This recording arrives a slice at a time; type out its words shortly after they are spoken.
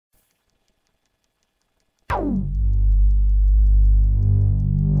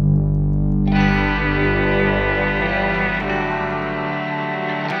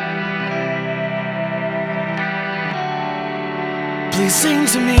sing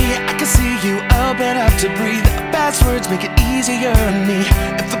to me, I can see you open up to breathe. Fast words make it easier on me.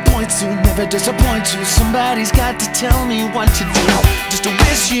 If the point's to never disappoint you, somebody's got to tell me what to do. Just to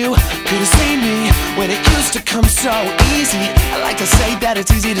wish you could have seen me when it used to come so easy. I like to say that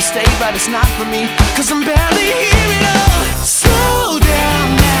it's easy to stay, but it's not for me, 'cause I'm barely here at all. Slow down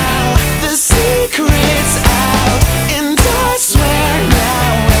now, the secret's out, and I swear now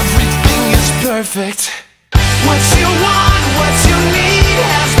everything is perfect. What you want, what you need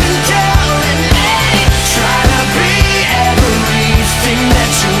has been killing me. Trying to be everything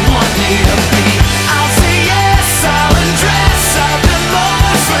that you want me to be. I'll say yes, I'll undress, I'll be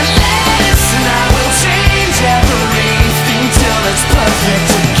more for less, and I will change everything till it's perfect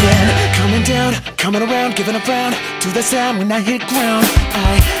again. Coming down, coming around, giving a frown to the sound when I hit ground.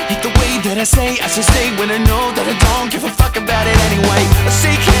 I hate the way that I say I should stay when I know that I don't give a fuck about it anyway. I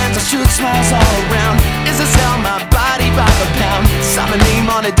shake hands, I shoot smiles all around. Is I sell my body by the pound? Sign my name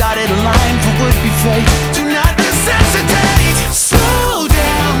on a dotted line for would-be fate. Do not necessitate. Slow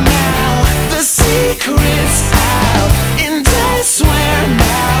down now, the secret's out, and I swear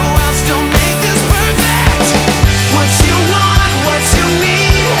now I'll still make this perfect. What you want, what you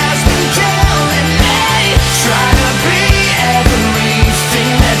need has been killing me. Trying to be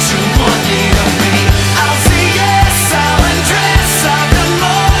everything that you want me to be. I'll say yes, I'll undress, I'll be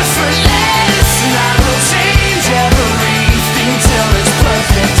more for less, and I will change everything till it's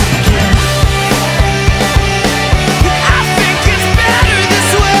perfect again. I think it's better this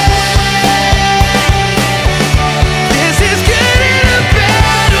way. This is good in a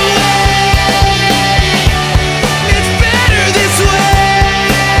better way. It's better this way.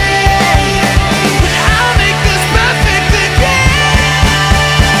 I'll make this perfect again.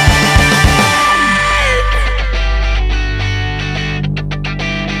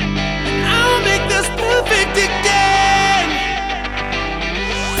 I'll make this perfect again.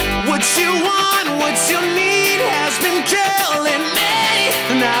 What you want, what you need has been killing me,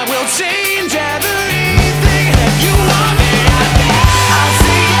 and I will change